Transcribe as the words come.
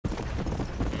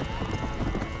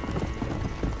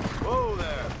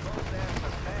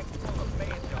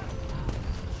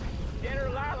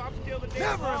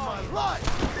Never in my life!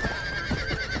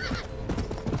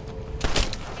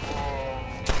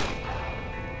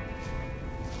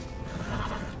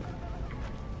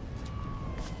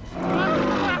 Come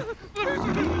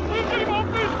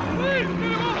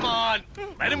on,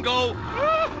 let him go.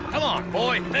 Come on,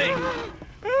 boy. Hey.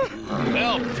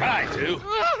 Well, try to.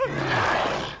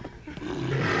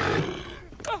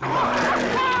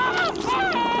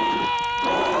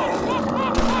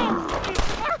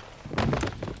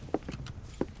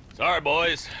 Sorry,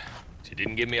 boys. She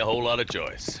didn't give me a whole lot of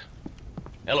choice.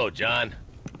 Hello, John.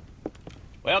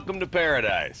 Welcome to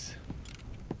paradise.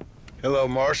 Hello,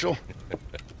 Marshal.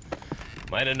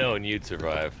 Might have known you'd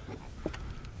survive.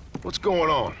 What's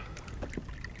going on?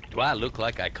 Do I look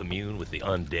like I commune with the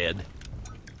undead?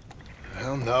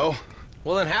 Hell no.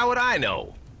 Well, then how would I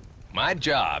know? My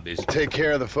job is to take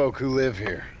care of the folk who live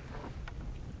here.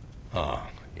 Oh,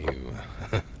 you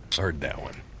heard that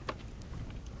one.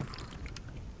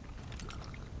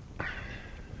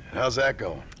 How's that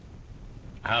going?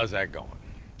 How's that going?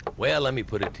 Well, let me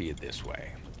put it to you this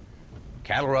way.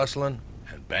 Cattle rustling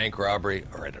and bank robbery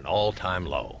are at an all-time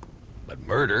low. But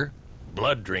murder,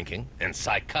 blood drinking, and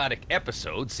psychotic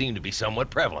episodes seem to be somewhat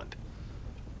prevalent.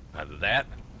 Either that,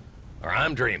 or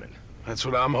I'm dreaming. That's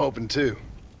what I'm hoping too.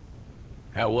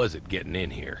 How was it getting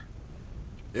in here?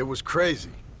 It was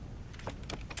crazy.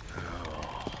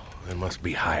 Oh, they must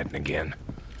be hiding again.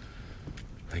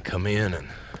 They come in and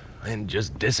then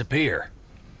just disappear.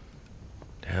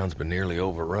 Town's been nearly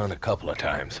overrun a couple of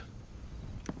times.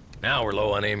 Now we're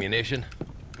low on ammunition,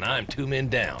 and I'm 2 men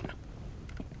down.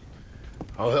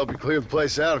 I'll help you clear the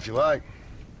place out if you like.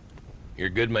 You're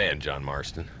a good man, John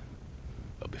Marston.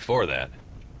 But before that,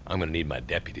 I'm gonna need my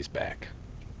deputies back.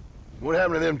 What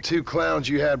happened to them 2 clowns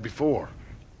you had before?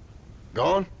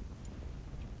 Gone?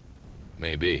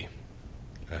 Maybe.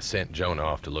 I sent Jonah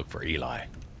off to look for Eli.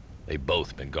 They've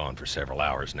both been gone for several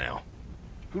hours now.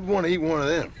 Who'd want to eat one of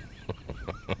them?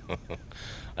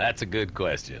 That's a good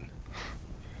question.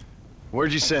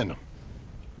 Where'd you send them?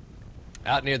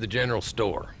 Out near the general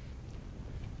store.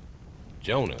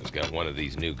 Jonah's got one of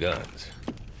these new guns.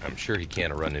 I'm sure he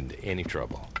can't run into any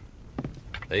trouble.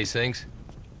 These things,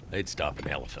 they'd stop an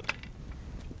elephant.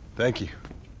 Thank you.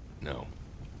 No,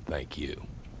 thank you.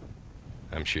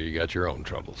 I'm sure you got your own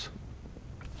troubles.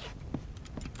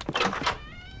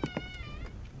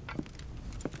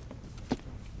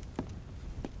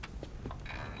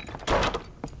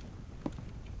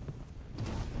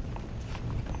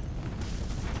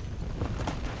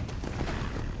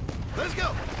 Let's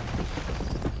go!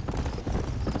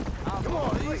 Come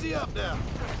on, easy up now.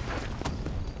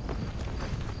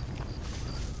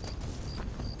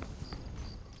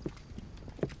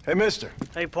 Hey, mister.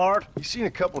 Hey, Pard. You seen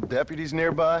a couple deputies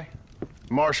nearby?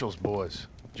 Marshall's boys,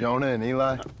 Jonah and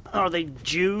Eli. Are they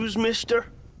Jews, mister?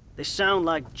 They sound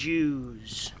like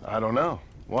Jews. I don't know.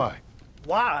 Why?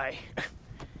 Why?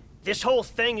 This whole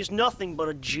thing is nothing but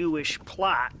a Jewish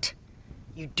plot.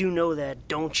 You do know that,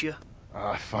 don't you?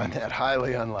 I find that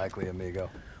highly unlikely, amigo.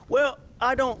 Well,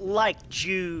 I don't like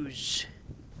Jews.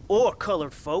 Or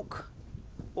colored folk.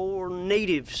 Or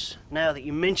natives, now that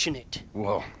you mention it.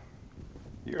 Well,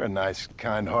 you're a nice,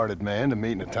 kind-hearted man to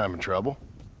meet in a time of trouble.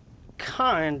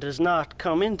 Kind does not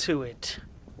come into it.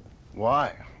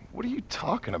 Why? What are you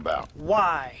talking about?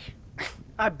 Why?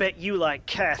 I bet you like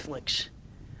Catholics.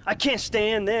 I can't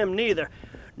stand them neither.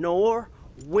 Nor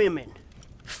women.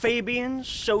 Fabians,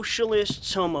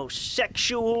 socialists,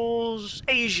 homosexuals,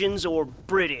 Asians, or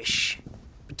British.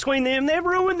 Between them, they've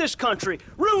ruined this country.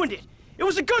 Ruined it. It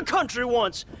was a good country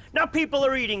once. Now people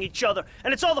are eating each other,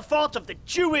 and it's all the fault of the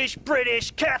Jewish,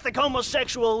 British, Catholic,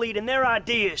 homosexual elite and their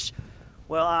ideas.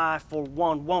 Well, I, for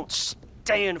one, won't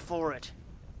stand for it.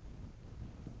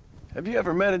 Have you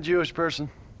ever met a Jewish person?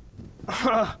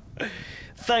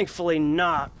 Thankfully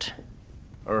not.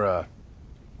 Or a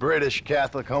British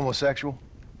Catholic homosexual?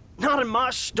 Not in my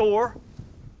store.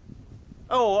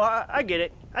 Oh, I get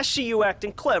it. I see you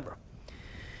acting clever.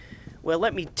 Well,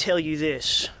 let me tell you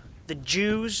this. The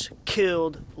Jews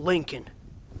killed Lincoln.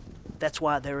 That's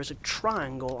why there is a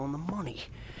triangle on the money.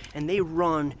 And they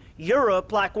run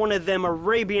Europe like one of them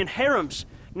Arabian harems.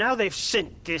 Now they've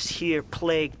sent this here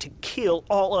plague to kill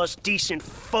all us decent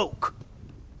folk.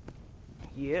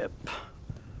 Yep.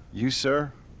 You,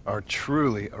 sir, are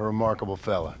truly a remarkable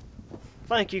fella.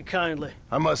 Thank you kindly.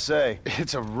 I must say,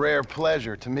 it's a rare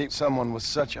pleasure to meet someone with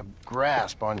such a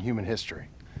grasp on human history.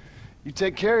 You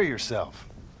take care of yourself.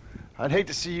 I'd hate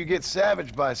to see you get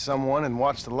savaged by someone and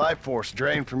watch the life force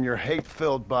drain from your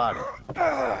hate-filled body.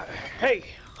 Hey,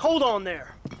 hold on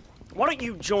there. Why don't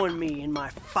you join me in my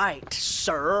fight,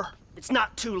 sir? It's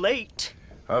not too late.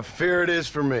 I fear it is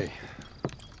for me.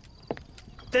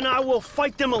 then I will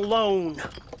fight them alone.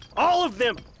 All of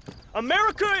them.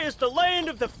 America is the land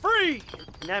of the free,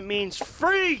 and that means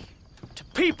free to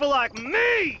people like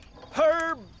me,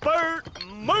 Herbert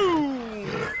Moon.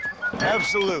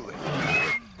 Absolutely.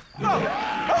 No!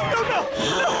 Oh, no, no!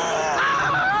 No!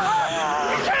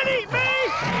 Ah! You can't eat me!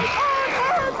 I'm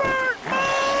Herbert Moon!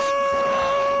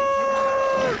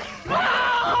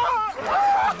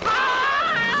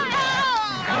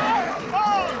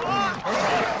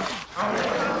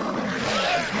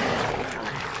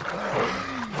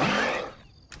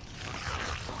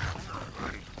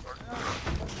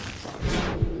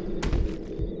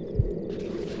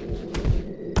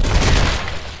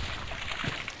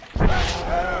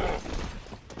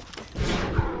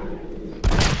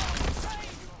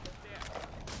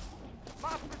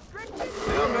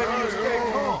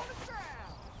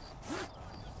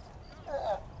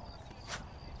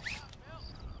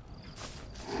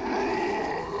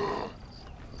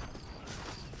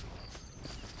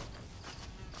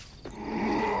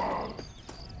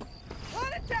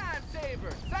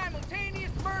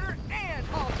 Simultaneous murder and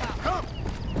autopsy. Come!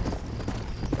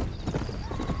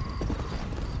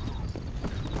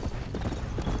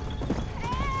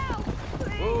 Help!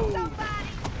 Please, somebody!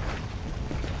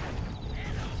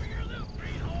 Hand over your loot,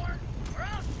 greenhorn, or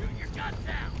I'll shoot your guts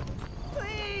out.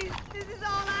 Please, this is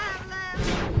all I have left.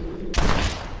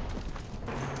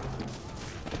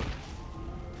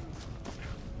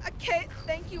 I can't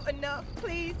thank you enough.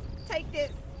 Please, take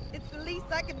this. It's the least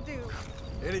I can do.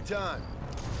 Anytime.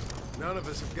 None of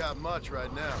us have got much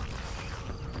right now.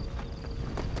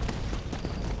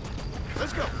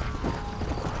 Let's go!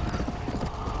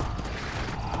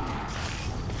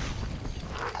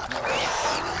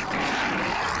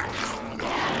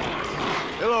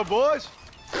 Hello, boys.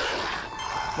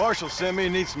 Marshall sent me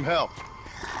and needs some help.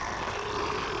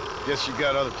 Guess you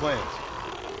got other plans.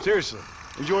 Seriously,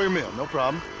 enjoy your meal, no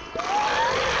problem.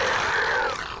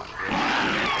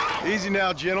 Easy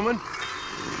now, gentlemen.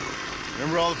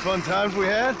 Remember all the fun times we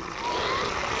had?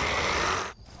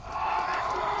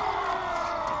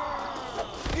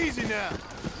 Easy now,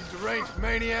 you deranged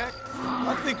maniac.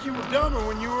 I think you were dumber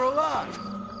when you were alive.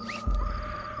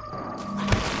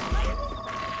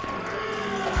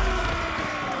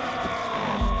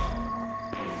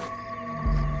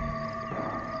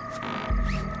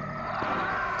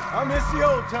 I miss the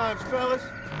old times, fellas.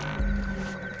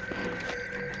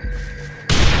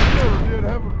 You never did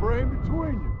have a brain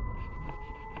between you.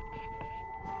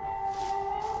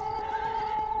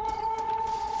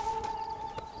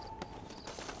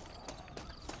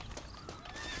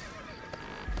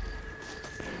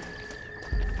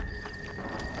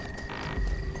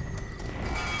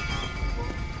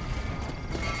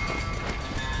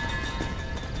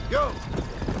 Go!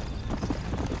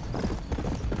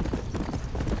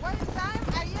 Waste time,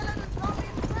 Ariella to throw me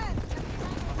in friends.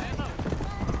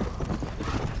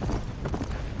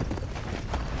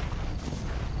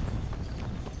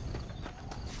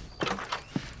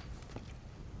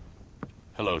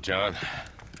 Hello, John.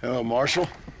 Hello, Marshal.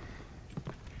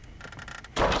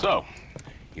 So,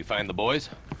 you find the boys?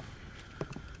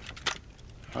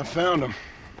 I found them.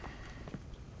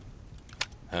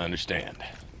 I understand.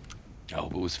 I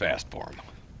hope it was fast for them.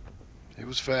 It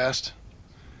was fast.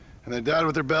 And they died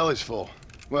with their bellies full.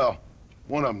 Well,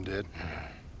 one of them did.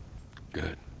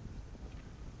 Good.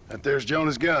 That there's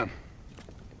Jonah's gun.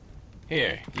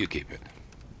 Here, you keep it.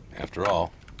 After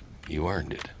all, you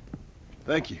earned it.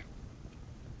 Thank you.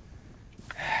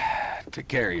 Take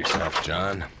care of yourself,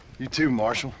 John. You too,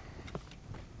 Marshal.